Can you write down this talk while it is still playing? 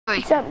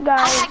What's up,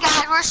 guys? Hi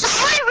guys, we're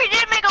sorry we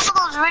didn't make all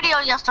those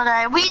videos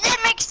yesterday. We did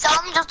make some,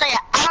 just I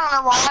don't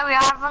know why we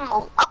are having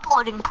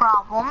uploading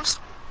problems.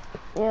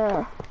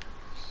 Yeah.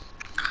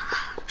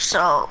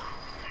 So,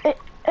 we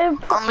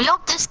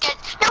hope this we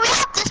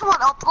hope this one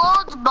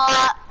uploads,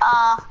 but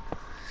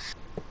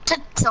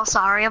so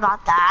sorry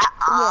about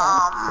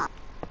that.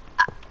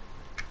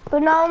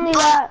 But not only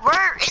that,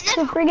 we're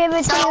in to forgive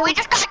it so too. we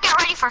just gotta get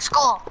ready for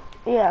school.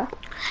 Yeah.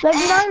 Like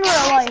not in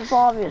real life,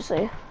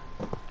 obviously.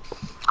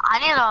 I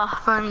need to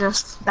bring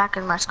this back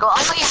in my school.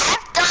 Oh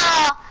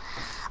yeah,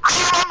 I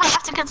remember I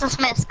have to get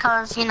dismissed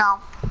because, you know,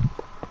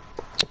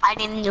 I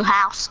need a new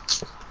house.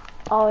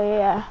 Oh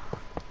yeah.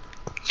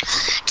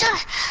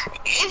 Just,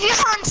 if you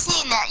haven't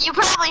seen that, you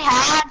probably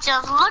have.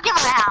 Just look at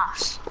my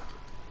house.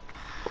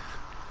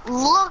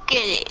 Look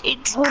at it.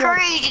 It's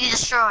crazy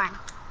destroyed.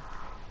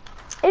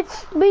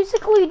 It's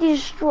basically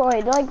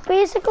destroyed. Like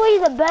basically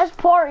the best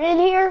part in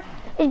here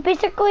is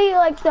basically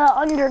like the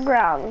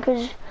underground,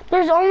 because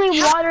there's only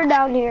water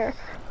down here,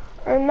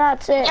 and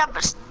that's it.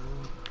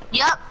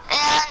 Yep,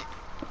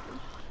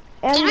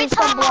 and did we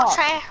tell them about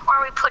Trey,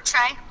 where we put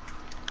Trey?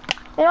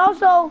 And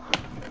also,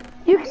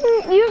 you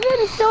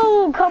can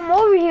still come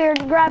over here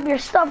and grab your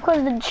stuff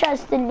because the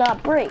chest did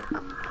not break.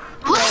 Wait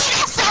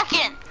a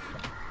second.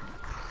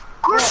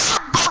 Grab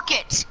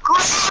buckets.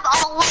 Grab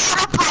a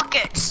lot of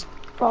buckets.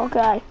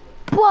 Okay.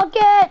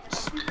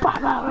 Buckets.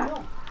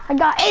 I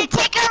got 8.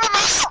 Take out them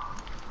out.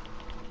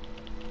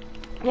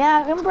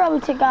 Yeah, I can probably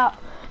take out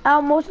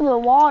most of the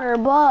water,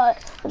 but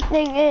the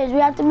thing is, we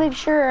have to make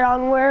sure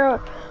on where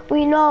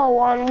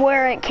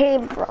it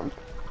came from.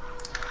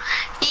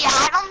 Yeah,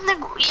 I don't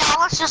think. Yeah,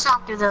 let's just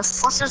not do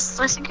this.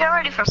 Let's get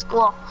ready for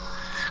school.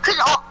 Cause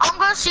I'm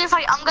gonna see if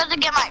I'm gonna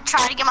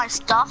try to get my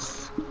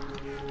stuff.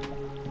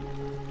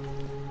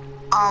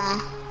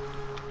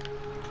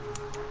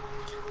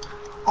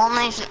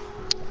 Only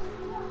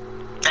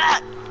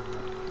that.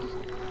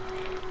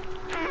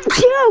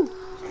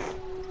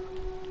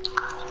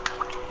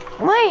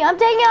 Wait, I'm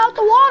taking out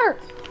the water.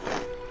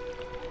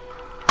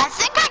 I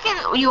think I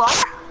can. You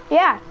are?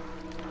 Yeah.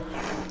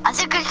 I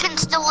think I can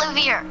still live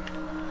here.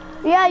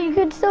 Yeah, you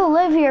can still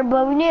live here,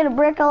 but we need to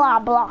break a lot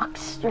of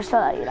blocks, just so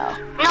that you know.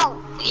 No,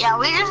 yeah,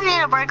 we just need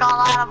to break a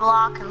lot of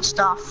blocks and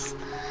stuff.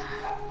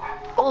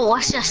 Oh,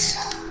 what's this?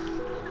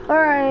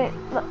 Alright,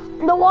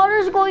 the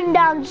water's going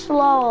down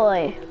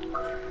slowly.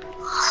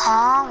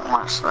 Huh?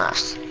 What's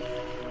this?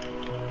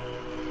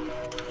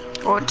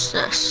 What's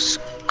this?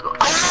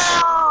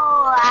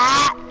 Oh,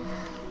 that.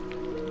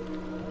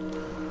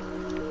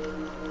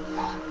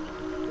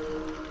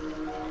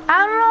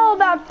 I don't know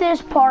about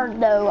this part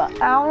though. I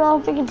don't know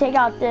if we can take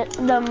out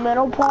the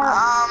middle part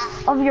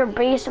of your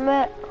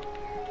basement.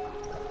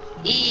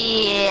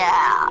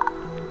 Yeah.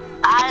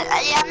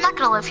 I'm not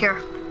gonna live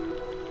here.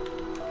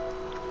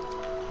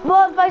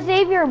 But if I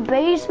save your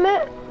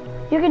basement,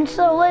 you can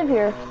still live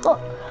here. Look,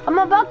 I'm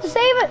about to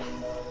save it.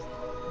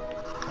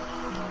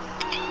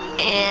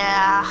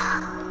 Yeah.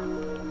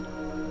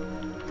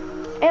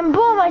 And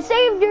boom, I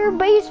saved your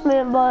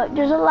basement, but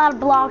there's a lot of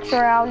blocks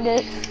around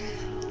it.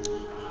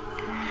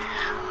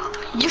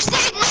 You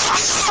saved my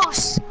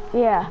house!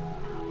 Yeah.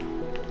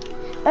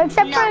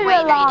 Except for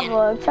the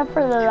lava. Except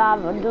for the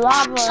lava. The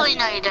lava. Actually,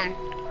 no, you didn't.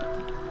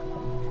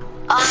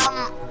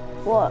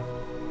 What?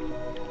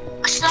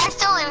 Should I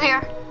still live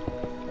here?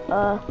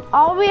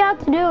 All we have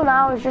to do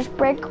now is just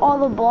break all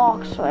the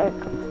blocks, like,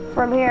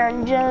 from here,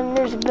 and then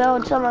just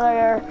build some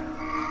other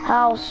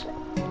house.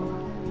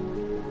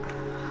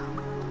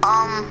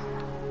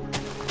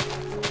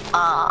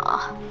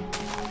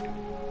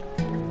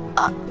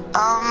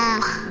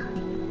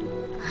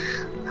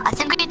 I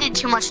think we did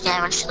too much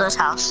damage to this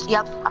house.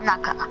 Yep, I'm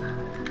not gonna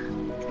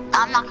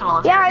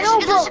live here. I know,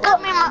 but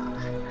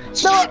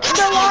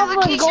the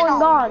lava's going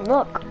gone.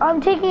 Look, I'm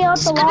taking out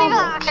the lava. This is gonna be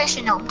my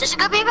vacation home. This is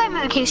gonna be my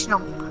vacation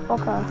home.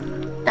 Okay.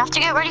 I have to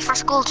get ready for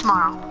school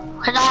tomorrow,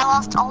 because I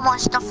lost all my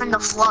stuff in the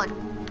flood.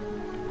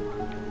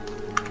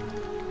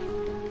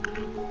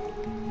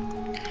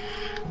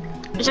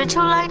 Is it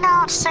too late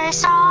now to say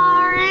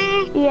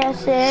sorry?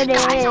 Yes, it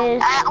is.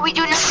 We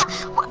do not.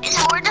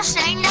 No, we're just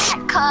saying that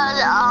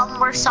because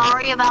we're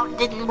sorry about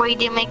we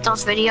didn't make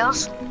those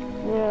videos.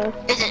 Yeah.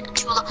 Is it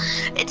too?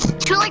 It's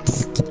too late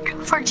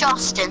for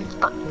Justin,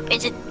 but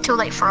is it too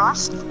late for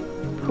us?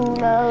 Who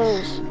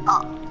knows?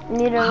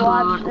 Need to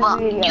watch the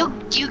video.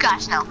 You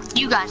guys know.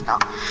 You guys know.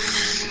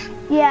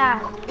 Yeah.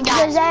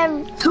 Guys,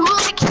 who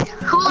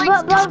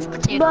likes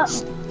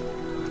potatoes?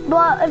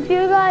 But if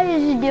you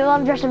guys do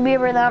love Justin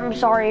Bieber, then I'm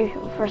sorry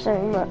for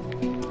saying that.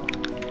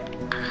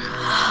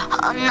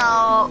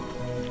 No.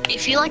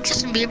 If you like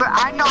Justin Bieber,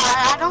 I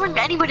don't think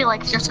anybody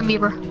likes Justin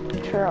Bieber.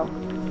 True.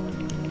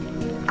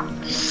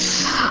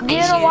 If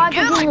you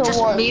do like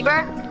Justin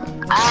Bieber,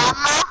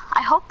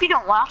 I hope you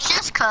don't watch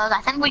this, because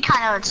I think we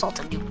kind of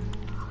insulted you.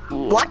 Yeah.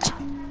 What?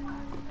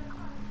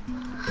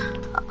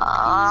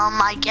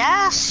 I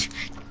guess.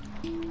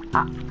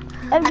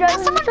 I bet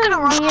someone's gonna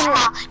rob my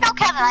house. No,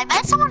 Kevin, I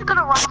bet someone's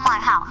gonna rob my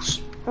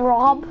house.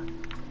 Rob?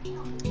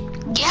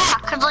 Yeah,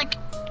 cause like,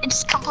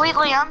 it's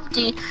completely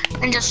empty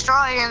and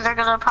destroyed, and they're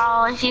gonna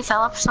probably see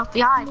Philip stuff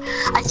behind.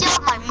 I still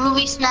have my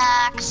movie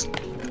snacks.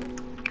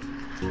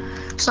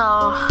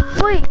 So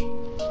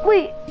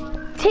Wait,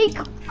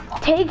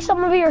 take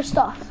some of your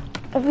stuff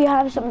if you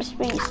have some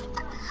space.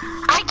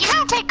 I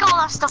can't take all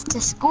that stuff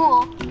to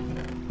school.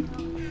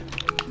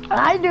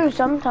 I do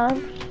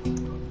sometimes.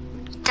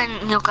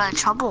 Then you'll get in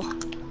trouble.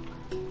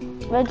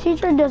 The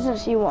teacher doesn't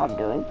see what I'm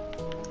doing.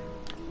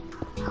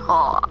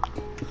 Oh,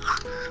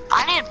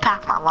 I need to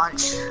pack my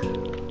lunch.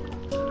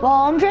 Well,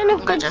 I'm trying to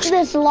fix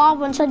this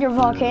lava inside your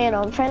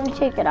volcano. I'm trying to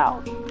take it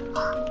out.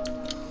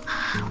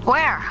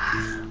 Where?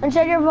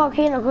 Inside your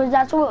volcano, because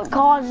that's what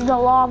causes the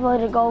lava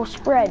to go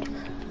spread.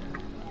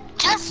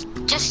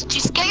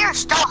 Just get your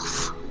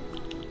stuff.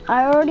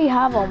 I already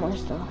have all my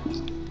stuff.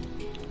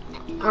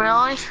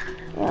 Really?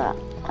 Yeah,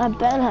 I've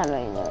been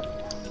having it.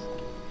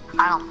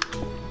 I don't.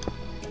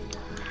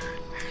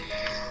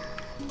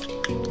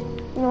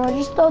 No, I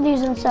just throw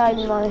these inside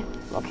my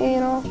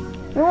volcano.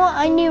 You know what?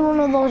 I need one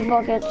of those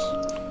buckets.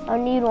 I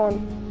need one.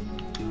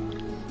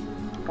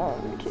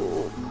 1,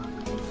 2.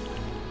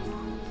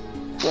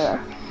 There.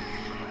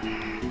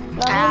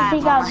 Now I need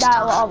to take out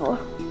that lava.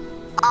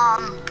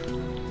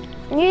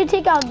 I need to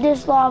take out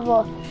this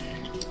lava.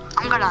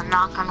 I'm gonna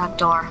knock on the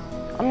door.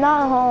 I'm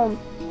not home.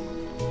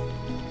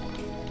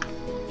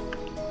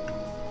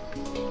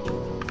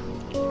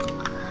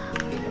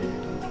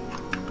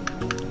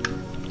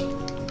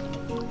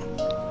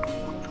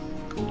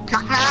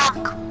 Knock, knock.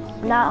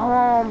 Not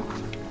home.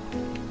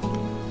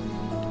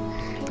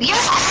 You're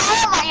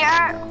home,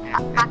 you're.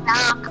 Knock,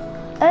 knock.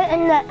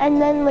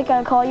 And then like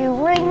I call you,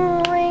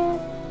 ring, ring,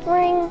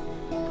 ring.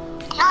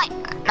 Knock,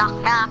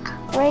 knock.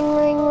 Ring,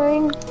 ring,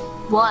 ring.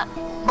 What?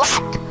 What?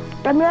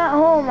 I'm not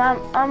home.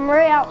 I'm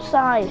right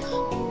outside.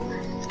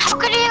 How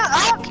could you?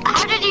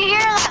 How did you hear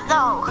that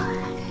though?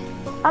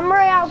 I'm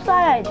right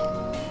outside.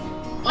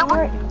 No,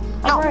 Right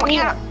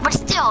but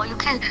still, you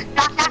can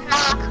knock, knock,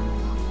 knock.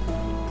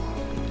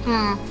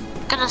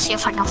 Gonna see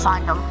if I can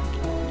find them.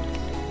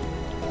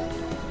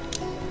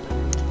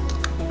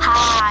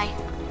 Hi.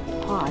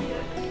 Hi.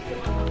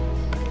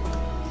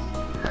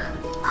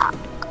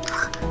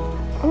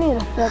 I need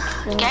to fix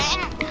this. Get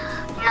in.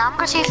 Now I'm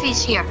gonna see if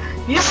he's here.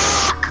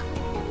 Knock.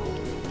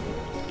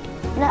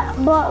 Nah,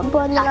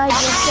 but then I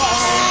just get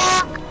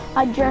home.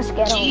 I just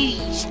get home.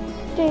 Jeez.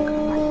 Ding.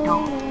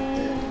 No.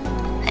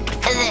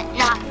 Is it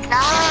knock,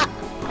 knock?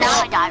 No,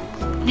 I died.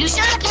 You should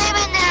have came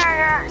in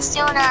there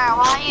sooner.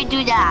 Why do you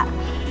do that?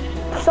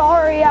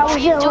 Sorry, I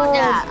wasn't home.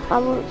 That?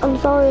 I'm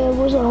sorry, I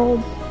wasn't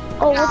home.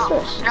 Oh, No, what's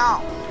this?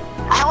 no.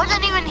 I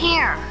wasn't even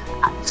here.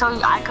 So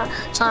I could.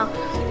 So.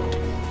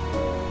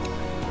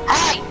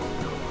 Hey,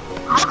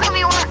 how come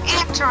you weren't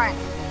answering?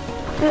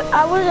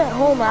 I wasn't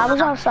home. I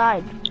was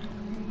outside.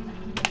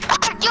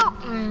 What are you?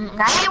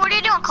 Hey, what are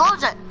you doing?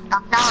 Close it.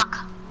 Knock, knock.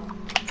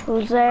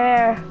 Who's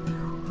there?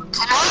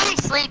 Can I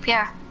sleep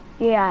here?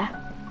 Yeah.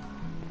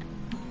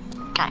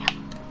 Okay.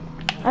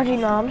 Actually,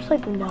 no, I'm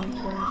sleeping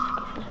downstairs.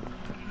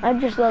 I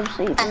just love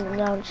sleeping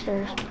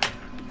downstairs.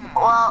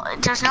 Well,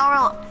 there's no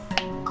real.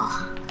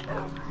 Oh.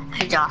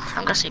 Hey, Josh,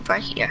 I'm gonna sleep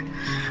right here.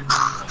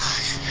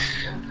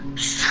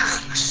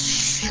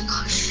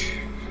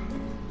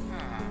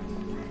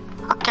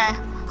 Okay,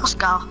 let's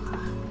go.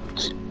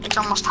 It's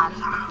almost time.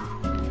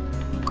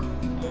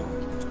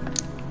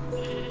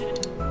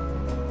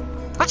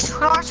 Which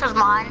horse is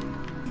mine?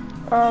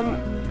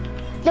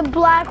 The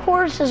black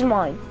horse is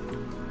mine.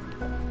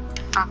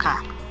 Okay.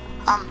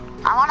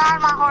 I want to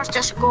ride my horse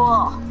to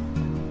school.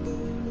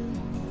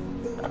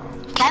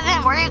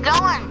 Kevin, where are you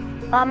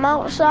going? I'm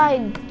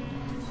outside.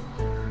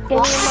 Getting my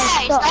Why?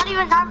 stuff. It's not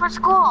even time for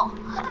school.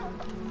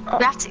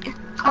 You have to.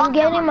 Come on,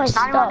 getting my it's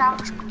not even time stuff.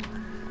 for school.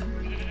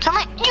 Come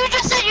on, you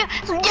just said you.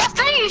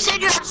 Yesterday you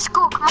said you had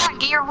school. Come on,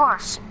 get your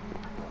horse.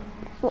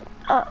 Come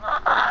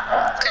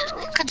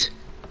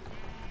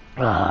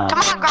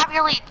on, grab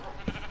your lead.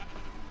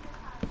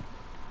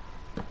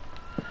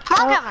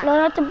 Come on, Kevin. I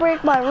have to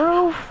break my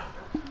roof.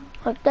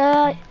 Like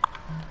that.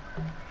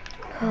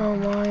 Oh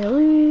my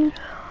lead.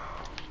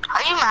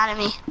 Are you mad at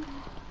me?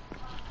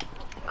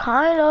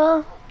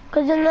 Kinda.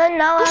 Cause then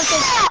now I have to.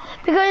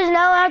 Because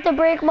now I have to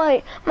break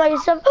my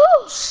stuff.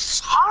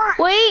 Sorry.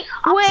 Wait.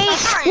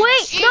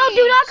 Jeez. No,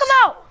 do not come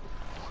out.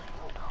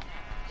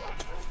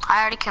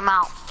 I already came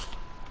out.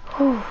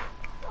 Whew.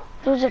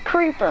 There's a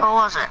creeper. What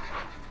was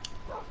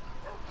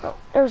it?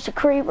 There's a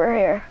creeper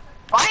here.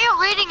 Why are you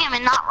leading him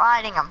and not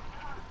riding him?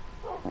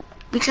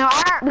 Because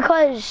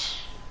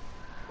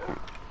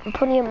I'm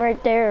putting him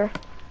right there.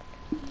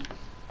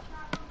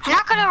 You're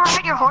not gonna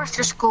ride your horse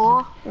to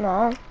school?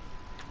 No.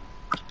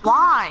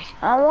 Why?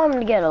 I don't want him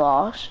to get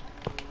lost.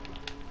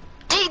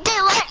 They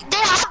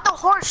have the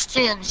horse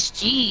stands.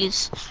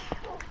 Jeez.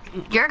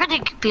 You're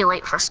gonna be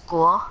late for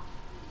school.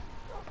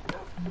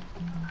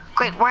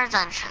 Great, where's the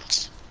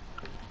entrance?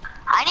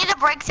 I need to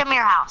break some of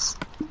your house.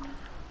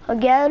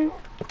 Again?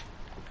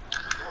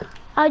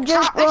 I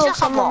just broke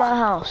some of my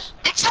house.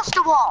 It's just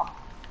a wall.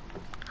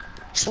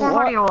 It's one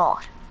part of your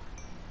wall.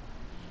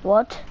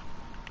 What?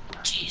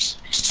 Jeez.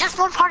 It's just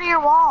one part of your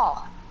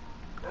wall.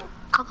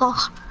 couple.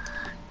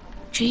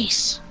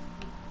 Jeez.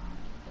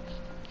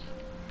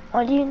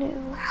 What do you do?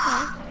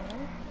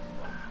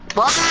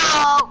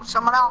 Whoa!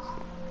 Someone else.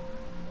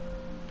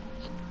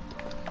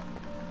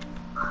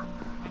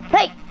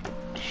 Hey!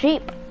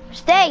 Sheep!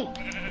 Stay!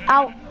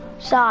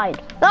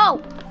 Outside!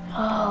 No!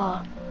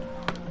 Are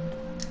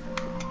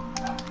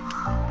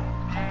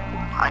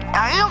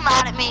you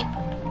mad at me?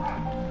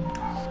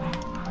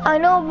 I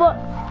know, but...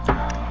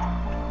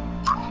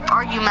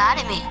 Are you mad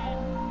at me?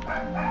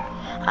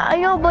 I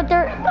know, but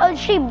a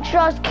sheep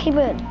just came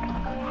in.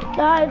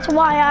 That's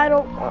why I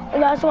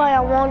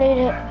wanted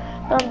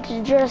them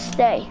to just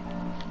stay.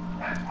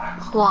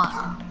 What?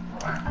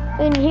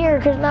 In here,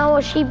 because now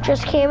a sheep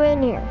just came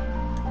in here.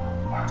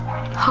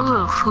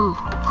 Who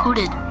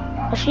did?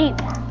 A sheep.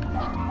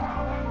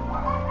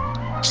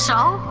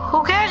 So?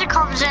 Who cares it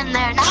comes in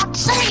there? Now it's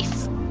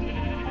safe!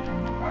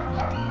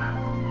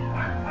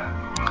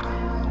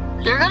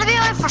 You're gonna be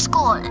late for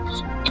school.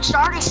 It's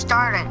already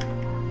started.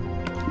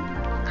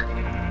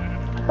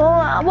 Well,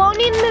 I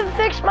need to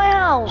fix my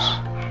house.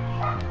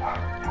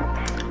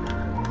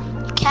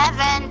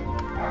 Kevin.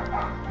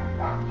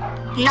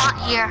 Not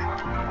here.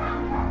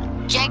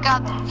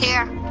 Jacob,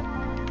 here.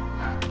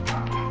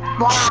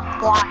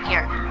 Blah,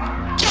 here.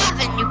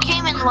 Kevin, you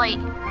came in late.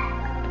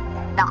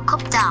 Now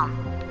cook down.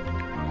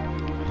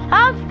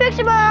 I'm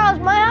fixing my house.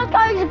 My house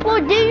got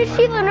exploded. Did you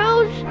see the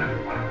news?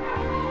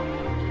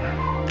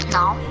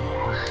 No.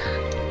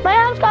 My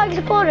house got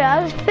exploded.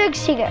 I was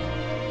fixing it.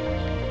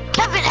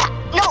 Kevin,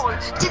 no,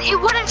 it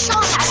wouldn't show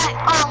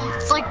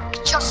that, like,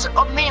 just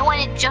a minute when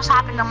it just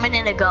happened a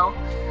minute ago.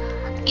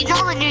 You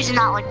know the news is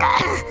not like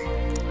that.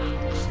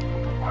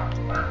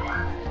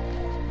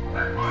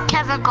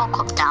 Kevin, go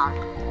cook down.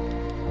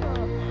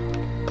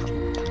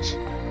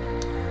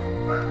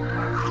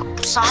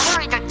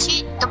 Sorry,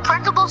 the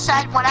principal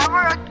said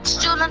whenever a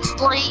student's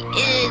late,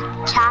 it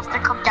has to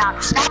come down.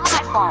 It's not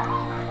my fault.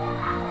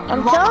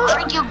 I'm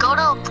sorry. You go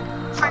to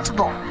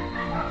principal.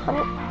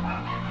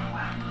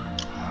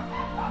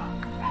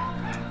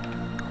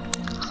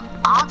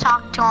 I'll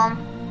talk to him.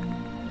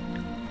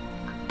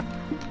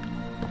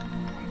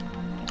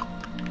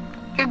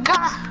 You're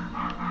gonna...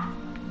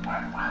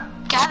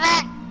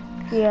 Kevin!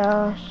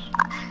 Yes.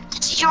 The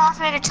teacher wants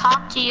me to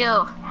talk to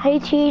you. Hey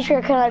teacher,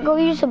 can I go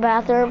use the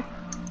bathroom?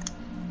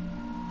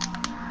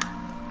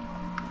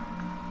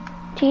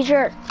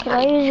 Teacher, can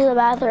I use the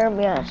bathroom?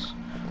 Yes.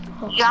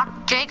 Yeah,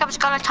 Jacob's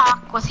gonna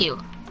talk with you.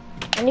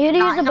 I need to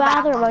use the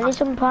bathroom. I need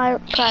some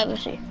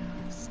privacy.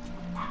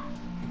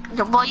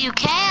 Well, you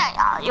can't.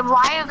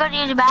 Why are you gonna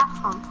use the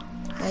bathroom?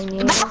 I need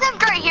The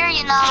bathroom's right here,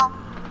 you know.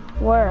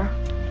 Where?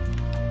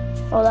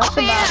 Oh, that's Up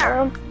the here.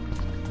 bathroom?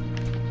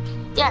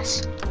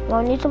 Yes. Well,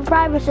 I need some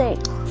privacy.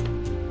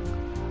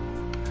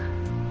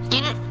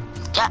 You,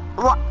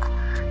 what?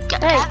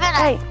 Kevin,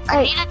 I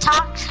need to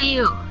talk to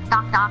you.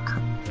 Knock, knock.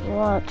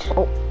 What?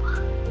 Oh.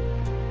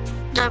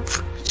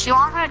 She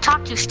wants me to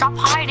talk to you. Stop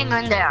hiding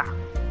in there.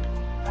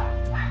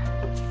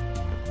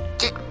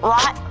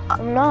 What?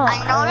 I'm not. I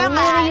know I you're need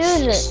mad. to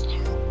use it.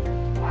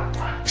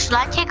 Should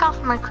I take off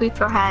my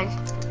creeper head?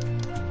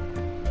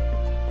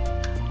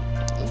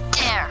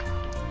 There.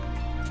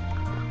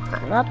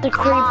 Not the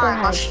creeper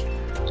head. Just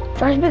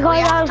because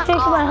I was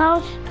fixing my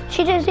house,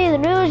 she didn't see the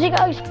news, it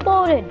got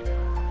exploded.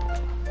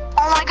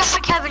 Oh my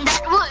god, Kevin,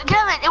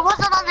 Kevin, it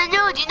wasn't on the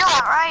news, you know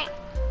that, right?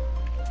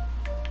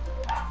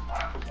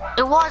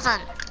 It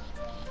wasn't.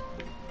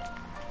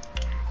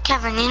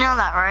 Kevin, you know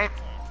that, right?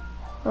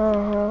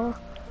 Uh-huh.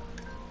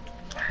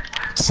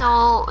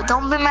 So,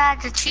 don't be mad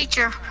at the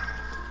teacher.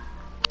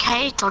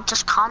 Okay, so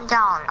just calm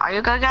down. Are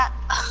you gonna get...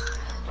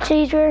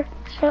 Teacher,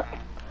 can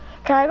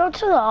I go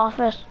to the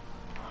office?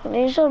 I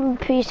need some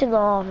peace in the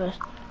office.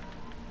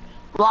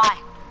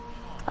 Why?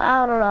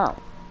 I don't know.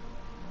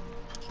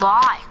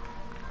 Why?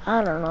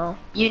 I don't know.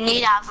 You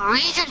need to have a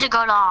reason to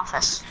go to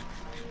office.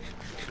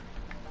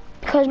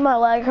 Because my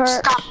leg hurts.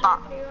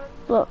 Stop.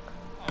 Look.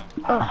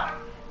 Ugh.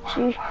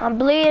 See, I'm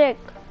bleeding.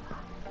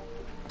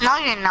 No,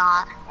 you're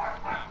not.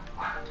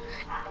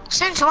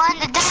 Since when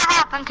did that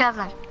happen,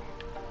 Kevin?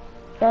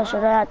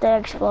 Yesterday at the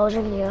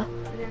explosion, yeah.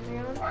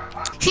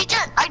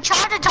 I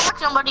tried to talk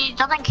to him, but he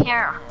doesn't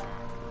care.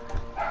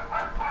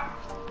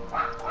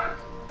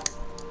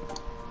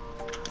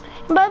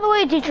 By the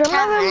way, teacher, I'm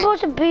not even Kevin.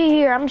 supposed to be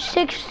here. I'm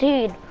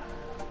 16.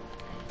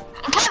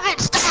 Kevin,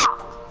 stop!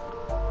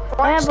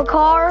 I have a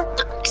car.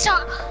 So,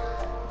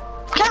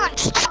 Kevin,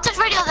 stop this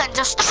video then.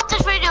 Just stop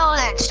this video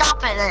then.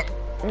 Stop it then.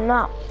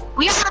 No.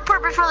 We have the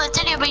purpose for this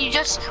video, but you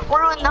just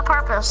ruined the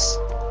purpose.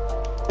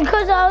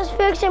 Because I was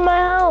fixing my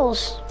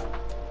house.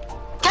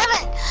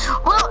 Kevin,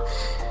 well,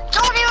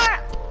 don't even...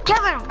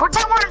 Kevin, we're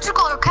done with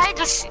school, okay?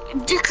 Just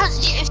because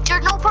if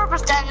there's no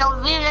purpose, then no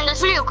being in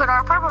this video, because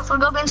our purpose would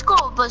go be in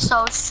school, but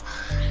so it's...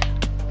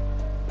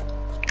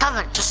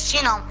 Kevin, just,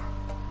 you know...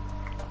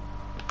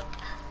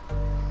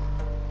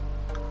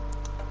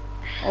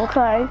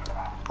 Okay.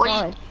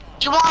 What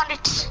you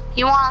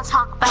want to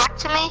talk back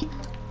to me?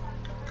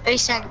 Or you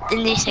said,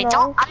 and they say, No.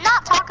 don't, I'm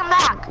not talking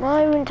back. I'm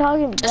not even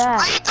talking back.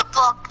 Just read the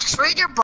book, just read your book.